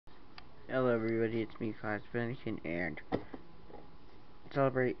Hello everybody, it's me, classyfennekin, and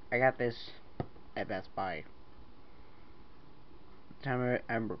celebrate, I got this at Best Buy. The time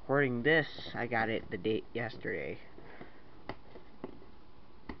I'm recording this, I got it the date yesterday.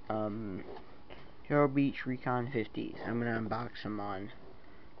 Hero Beach Recon 50s. I'm gonna unbox them on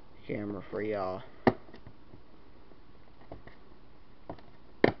camera for y'all.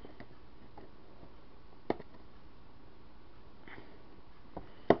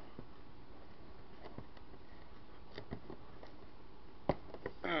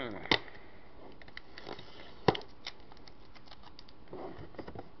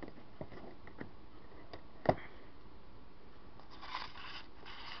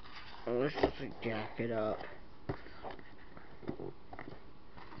 Let's just jack it up.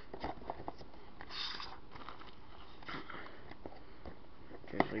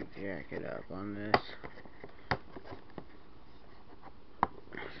 Just jack it up on this.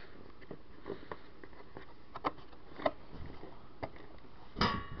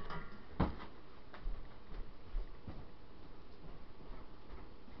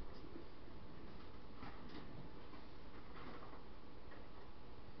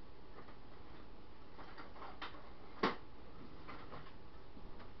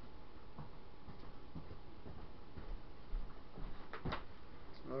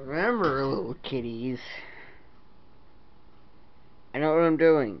 Remember, little kitties, I know what I'm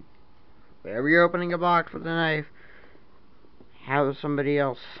doing. Whenever you're opening a box with a knife, have somebody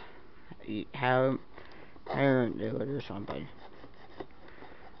else, have a parent do it or something.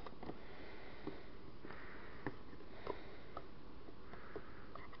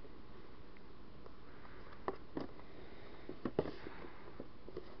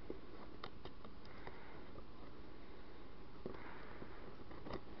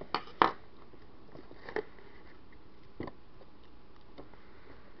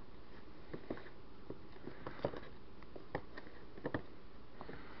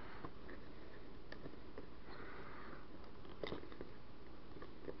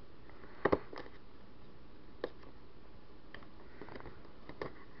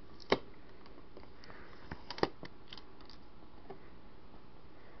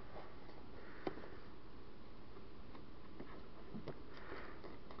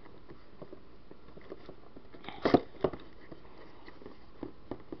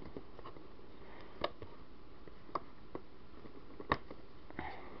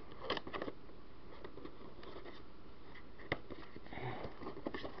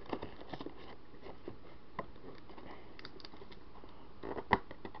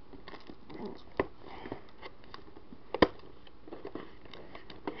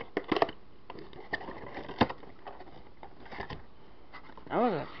 That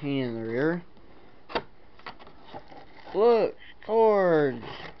was a pain in the rear. Look, cords.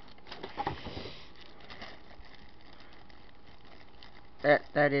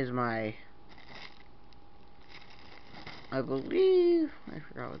 That is my, I believe, I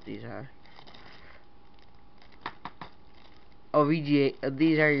forgot what these are. Oh, VGA,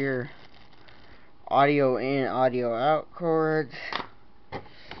 these are your audio in, audio out cords.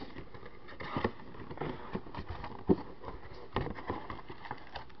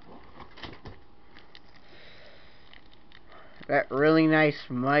 That really nice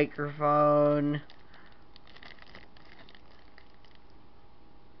microphone.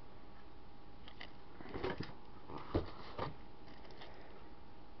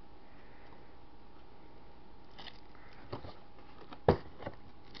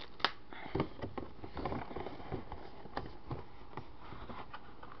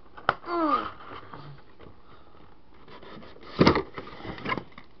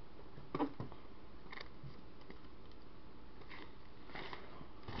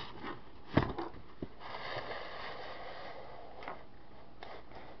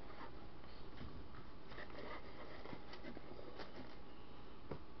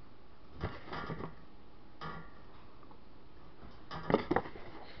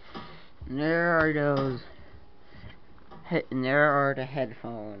 And there are those, and there are the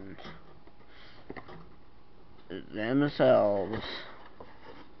headphones themselves.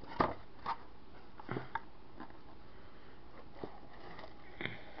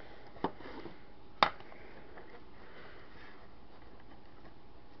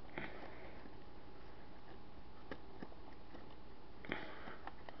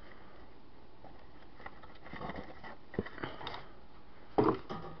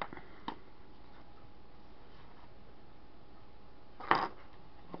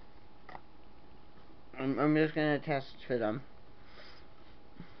 I'm just gonna test for them.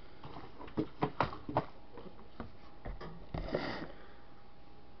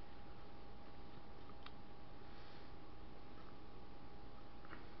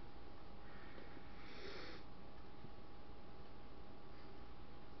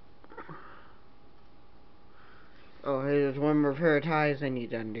 a pair of ties I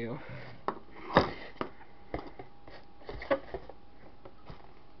need to undo.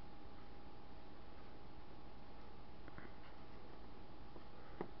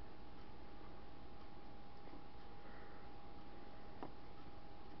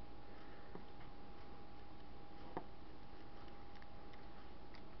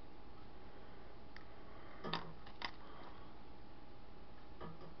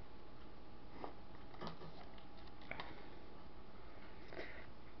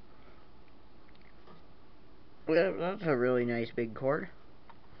 Well, that's a really nice big cord.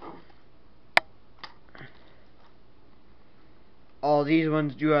 All these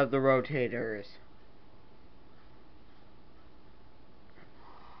ones do have the rotators.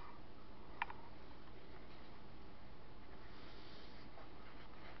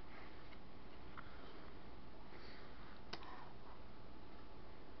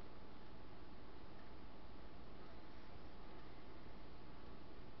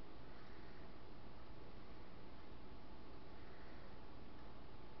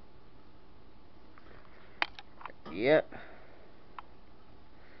 Yep.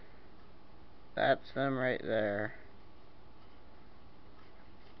 That's them right there.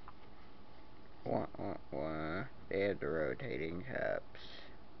 They have the rotating caps.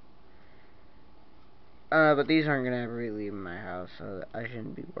 But these aren't gonna ever leave my house, so I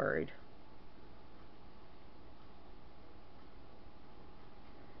shouldn't be worried.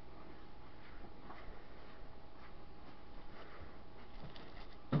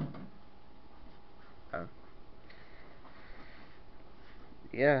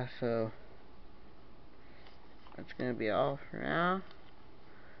 Yeah, so that's gonna be all for now.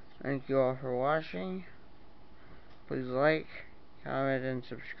 Thank you all for watching. Please like, comment, and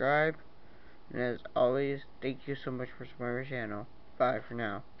subscribe. And as always, thank you so much for supporting my channel. Bye for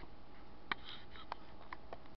now.